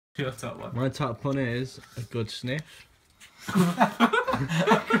Your top one. My top one is a good sniff.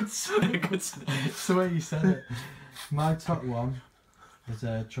 A good sniff. It's the way you said it. My top one is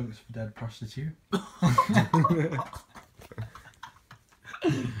Chunks of Dead Prostitute.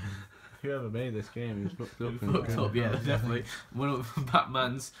 Whoever made this game is fucked up. Fucked up, yeah, definitely. One of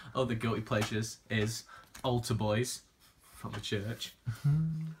Batman's other guilty pleasures is altar boys from the church.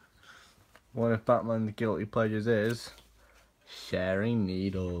 One of Batman's guilty pleasures is sharing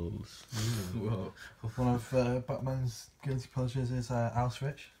needles. Whoa. One of Batman's guilty pleasures is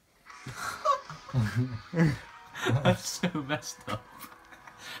Auschwitz. That's so messed up.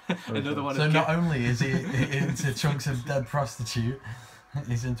 Another one. So not only is he into Chunks of Dead Prostitute,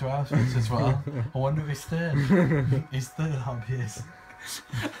 he's into Auschwitz as well. I wonder if his third hobby is.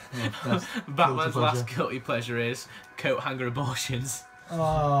 Batman's last guilty pleasure is coat hanger abortions.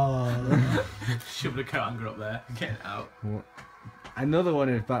 Oh. Shoving a coat hanger up there, getting it out. Another one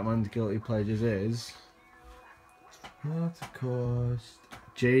of Batman's guilty pleasures is What a course.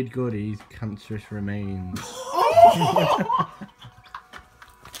 Jade Goody's cancerous remains. Who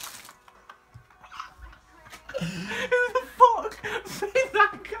the fuck made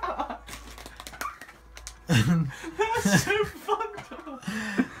that card? That's so fucked up.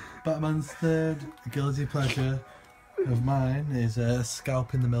 Batman's third guilty pleasure of mine is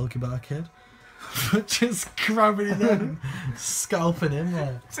scalping the Milky Bar kid. Just grabbing him in, scalping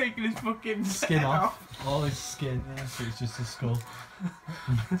him, Taking his fucking skin off. All his skin, yeah, so it's just a skull.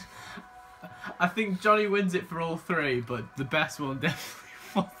 I think Johnny wins it for all three, but the best one definitely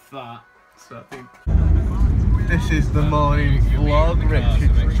was that. So I think This is the morning vlog.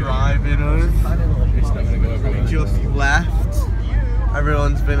 Richard's driving us. We just left.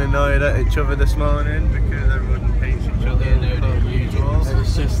 Everyone's been annoyed at each other this morning because everyone hates each other.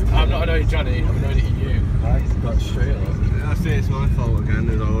 It's just. I'm not annoyed at Johnny, I'm annoyed at you. I got straight up. I say it's my fault again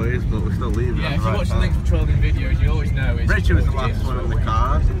as always, but we're still leaving. Yeah, if you watch the Links Patrolling videos, you always know it's Richard was the last one in the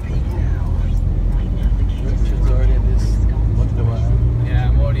car. Richard's already in his underwear. Yeah,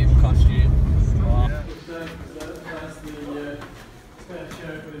 I'm already in the costume. Wow. Yeah.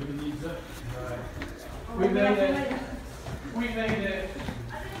 We made it. We made it.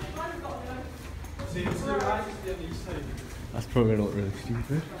 That's probably not really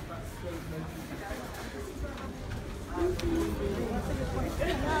stupid.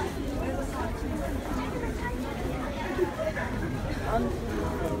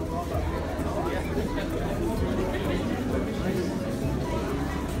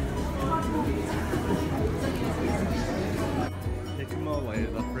 Take more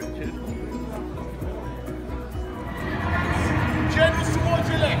layers off, Richard. Generals towards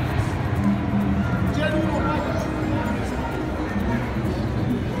your left. General.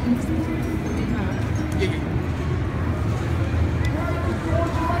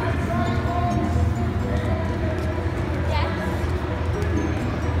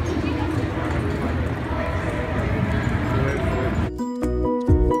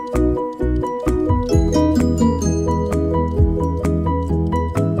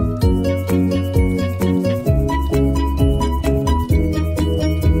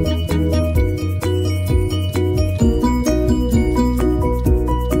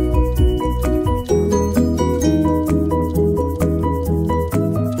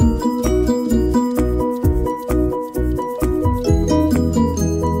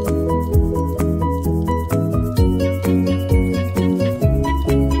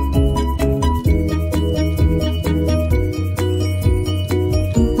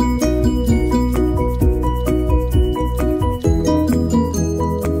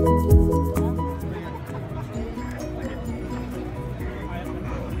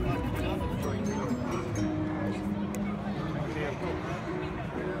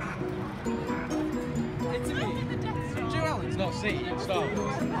 Not seen Star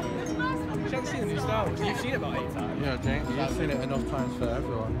Wars. She hasn't seen the new Star Wars. You've seen it about 8 times. Yeah, Jane, you've seen it enough times for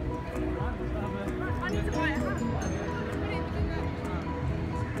everyone. I need to buy a hat.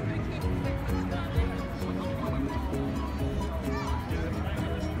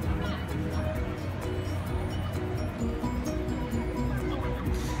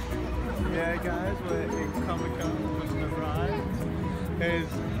 Yeah, guys, we're in Comic Con. We've arrived.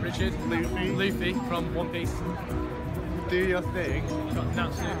 Here's Richard, Luffy from One Piece. Do your thing. Got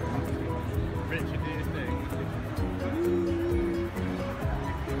announced it. Richard, do your thing.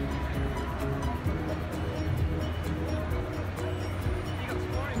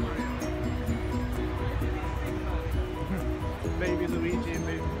 Baby Luigi and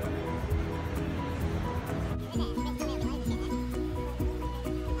baby.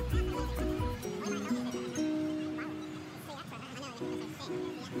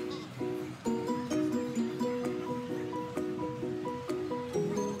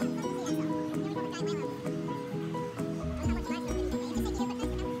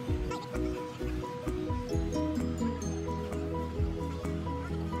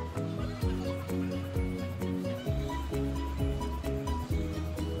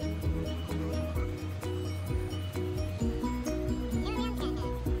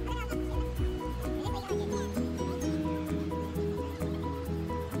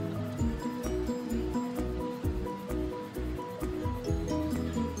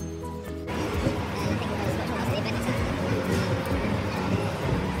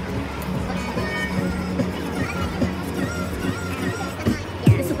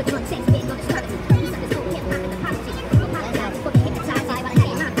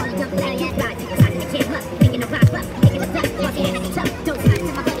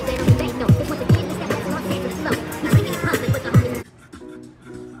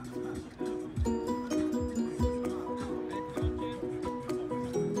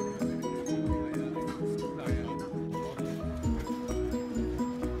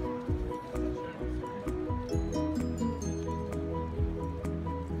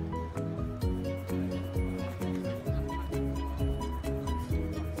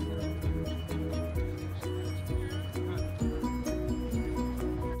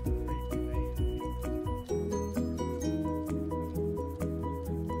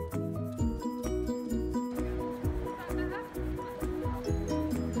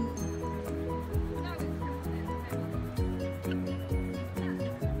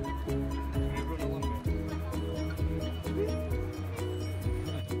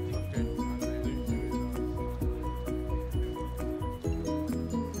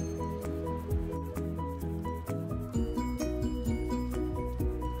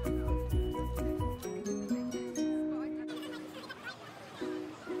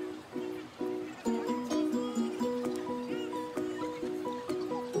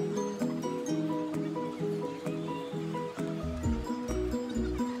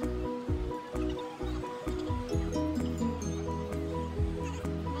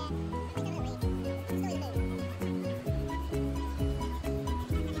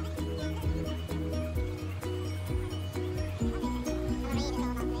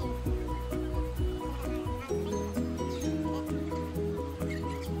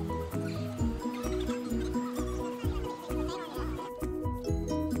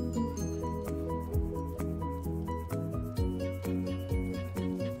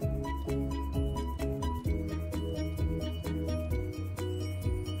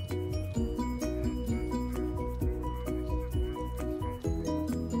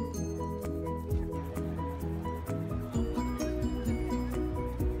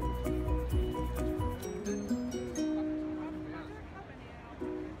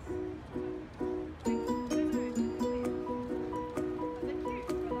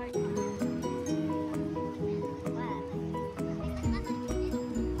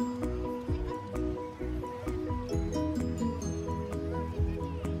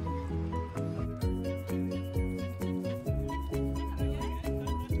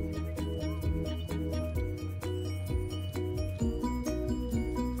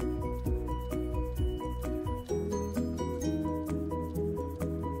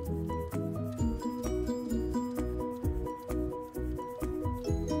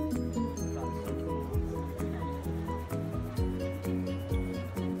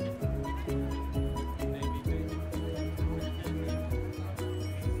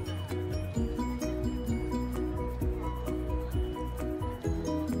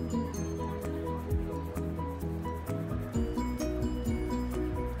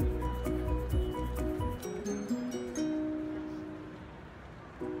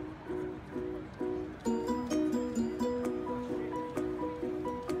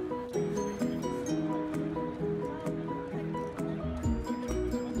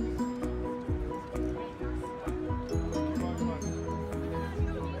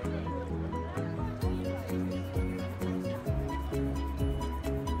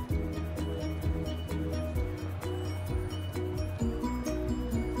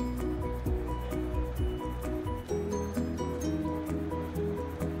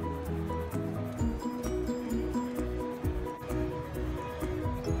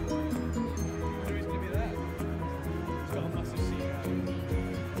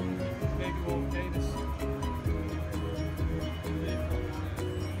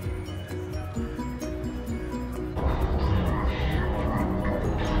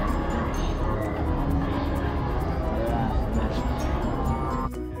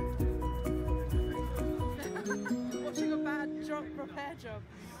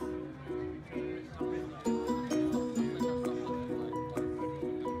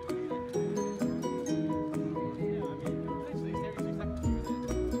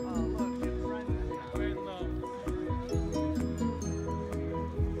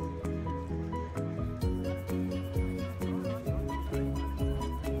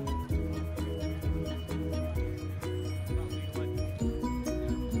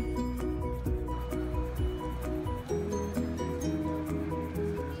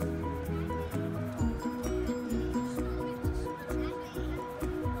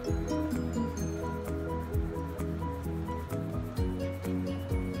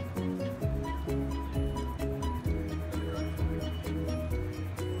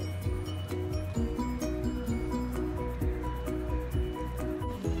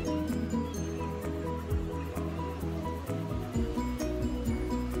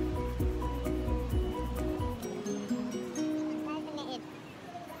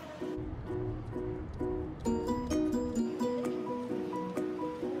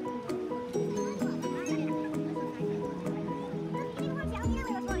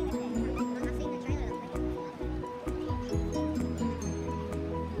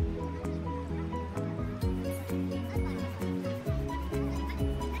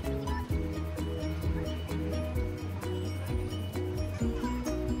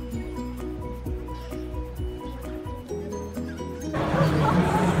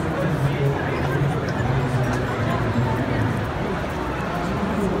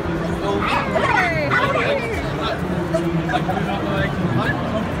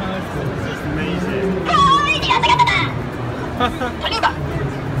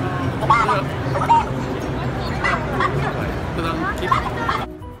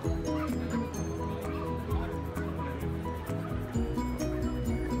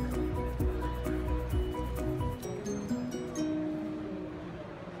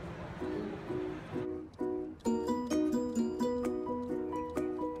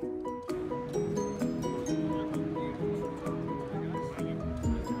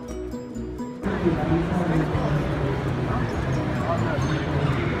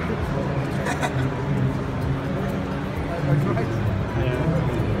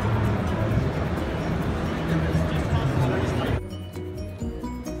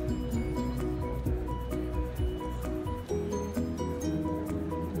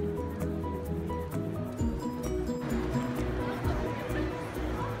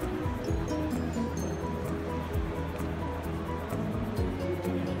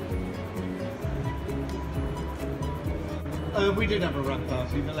 We did have a rap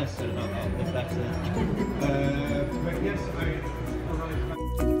party, the less said about that, the better. But yes,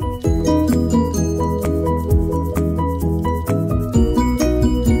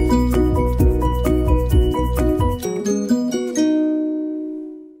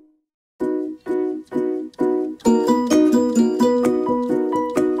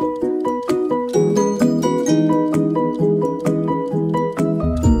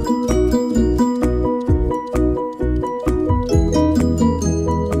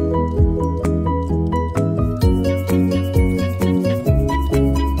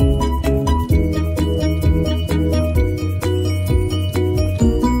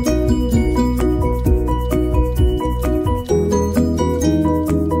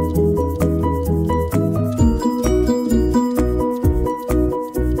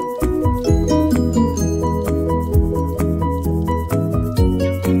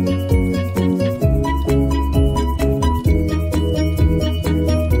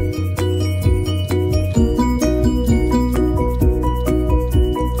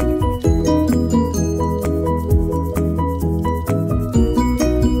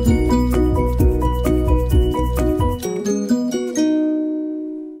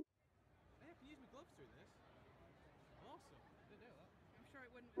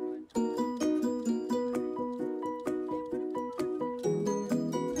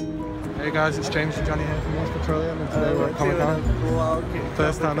 Hey guys, it's James and Johnny here from West Petroleum, and today we're at Comic Con.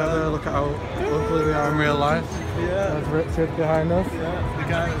 First time ever, look at how lovely we are in real life. Yeah. There's Richard behind us. Yeah, the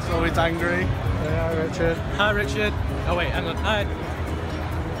guy that's always angry. Hi Richard. Hi Richard. Oh wait, hang on. Hi.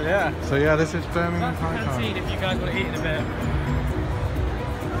 Yeah. So yeah, this is Birmingham Comic Con. Canteen if you guys want to eat in a bit.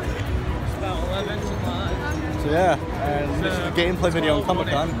 It's about 11, something like that. So yeah, this is a gameplay video on Comic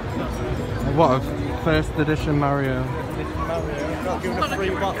Con. What a first edition Mario. Got given a free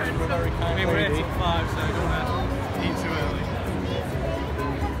box from a very kind I mean, we're here lady. till 5, so don't want to eat too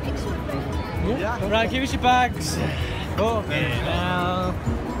early. Yeah. Right, give us your bags. Oh, now.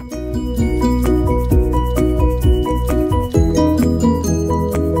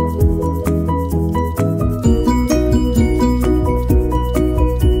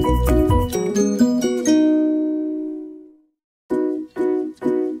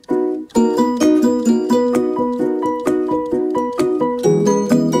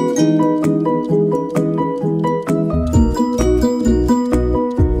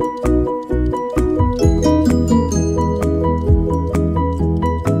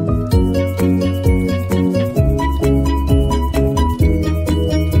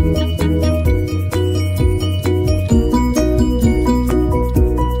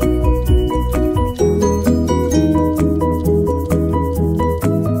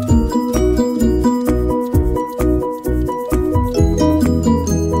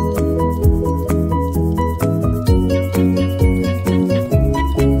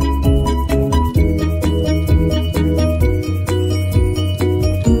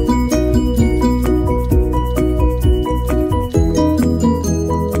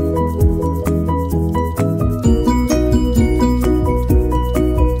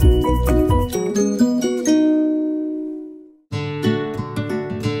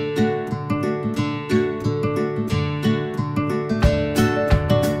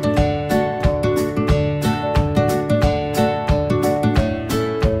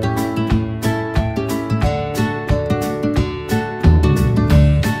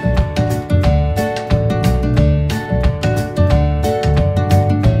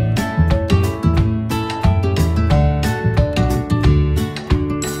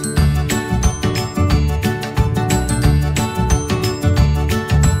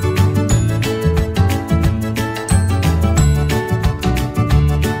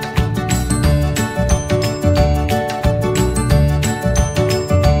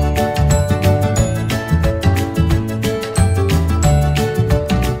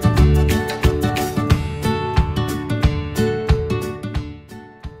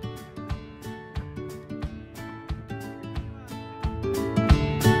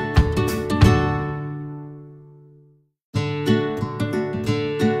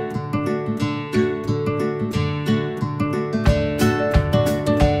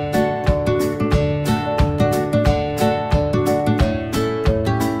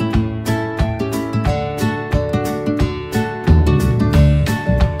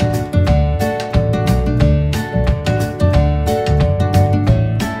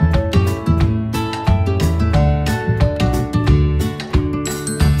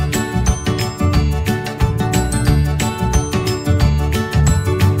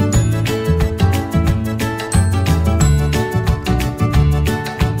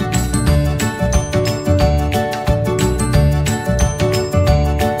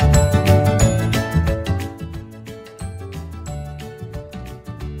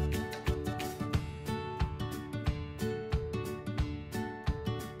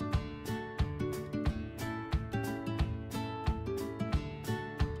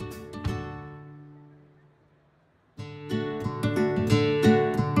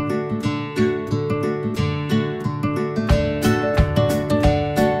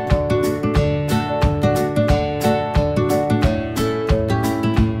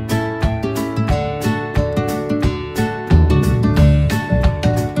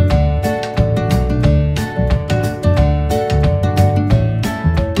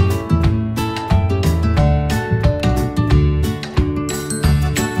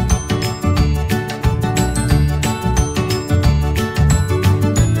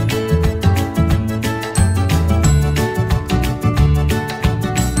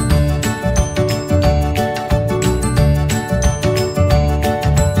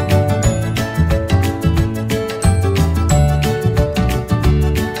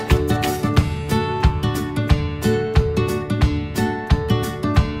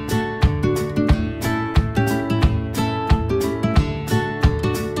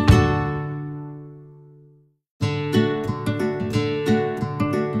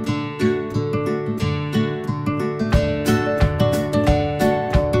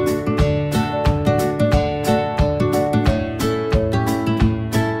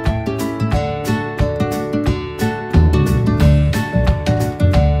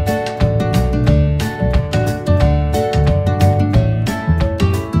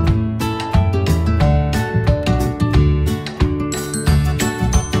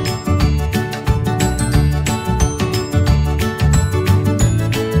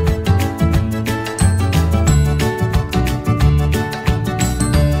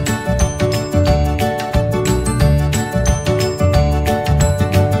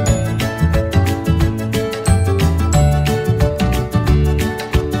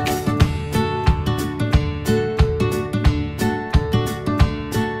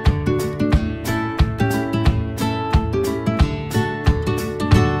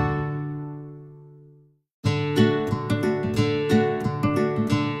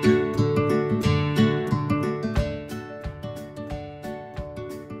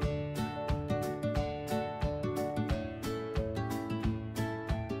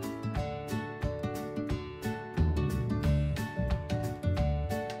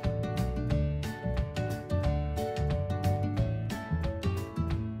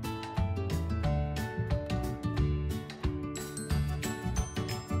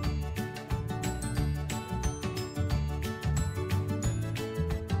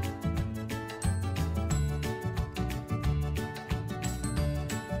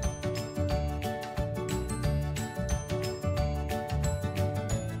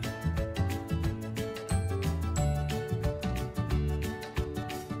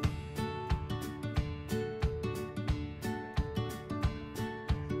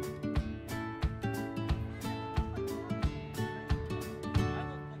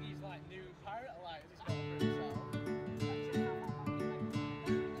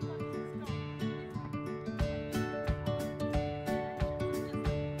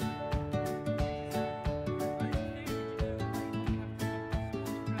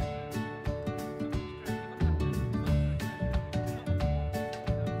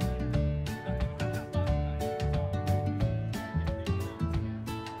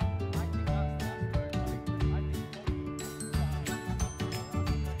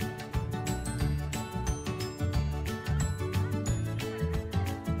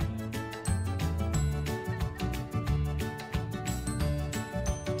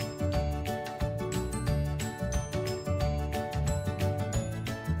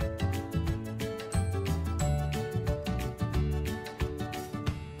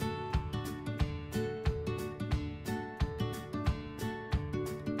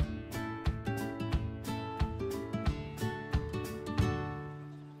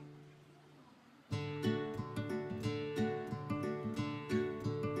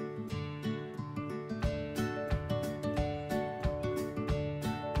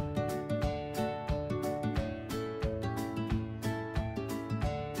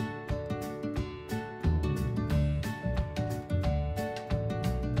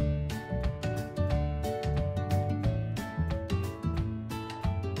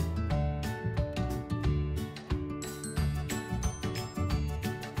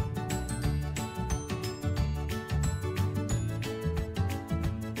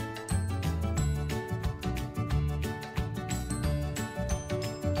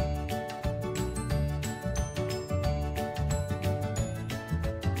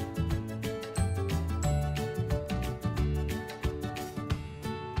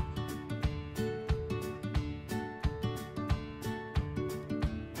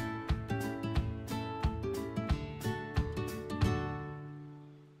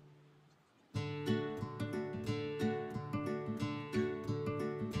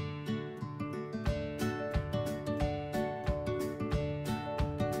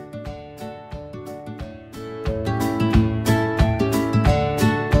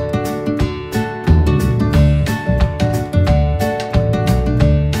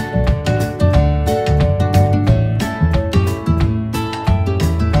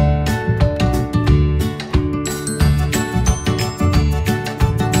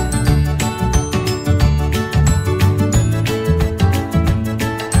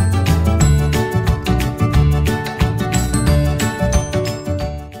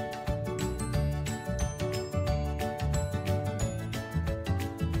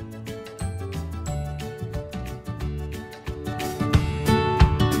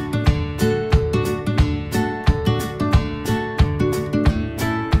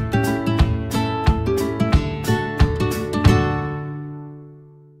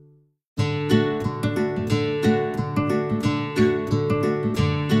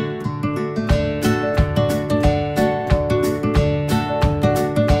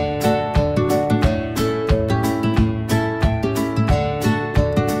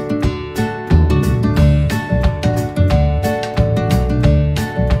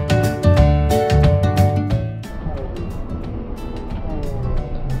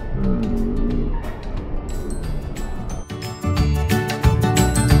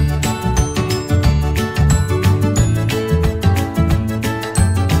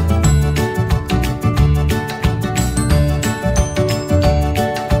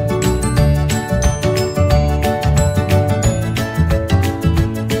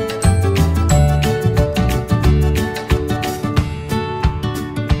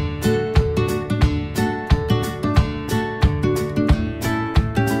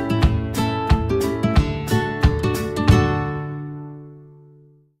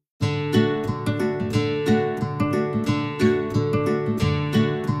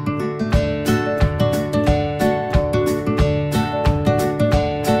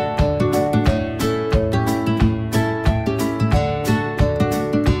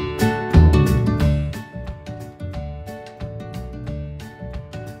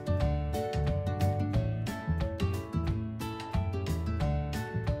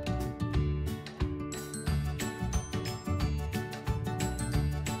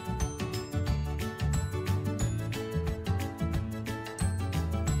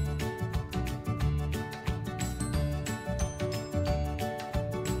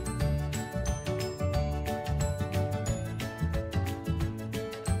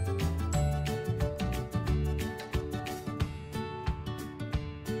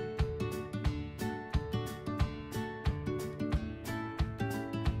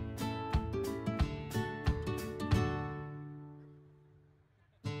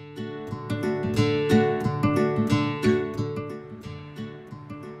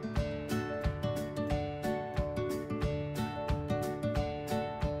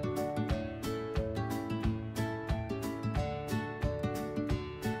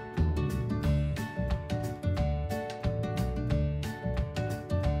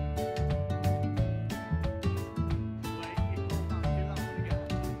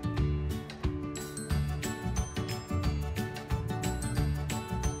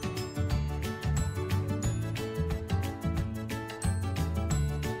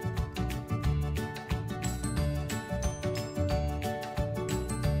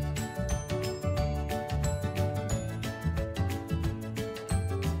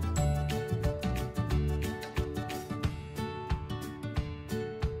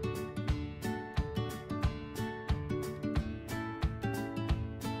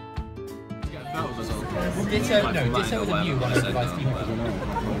 That was us all. Ditto, no, ditto with a view one of the vice team.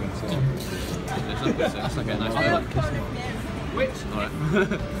 That's not getting nice. Which? Alright.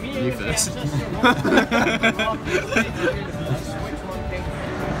 You first.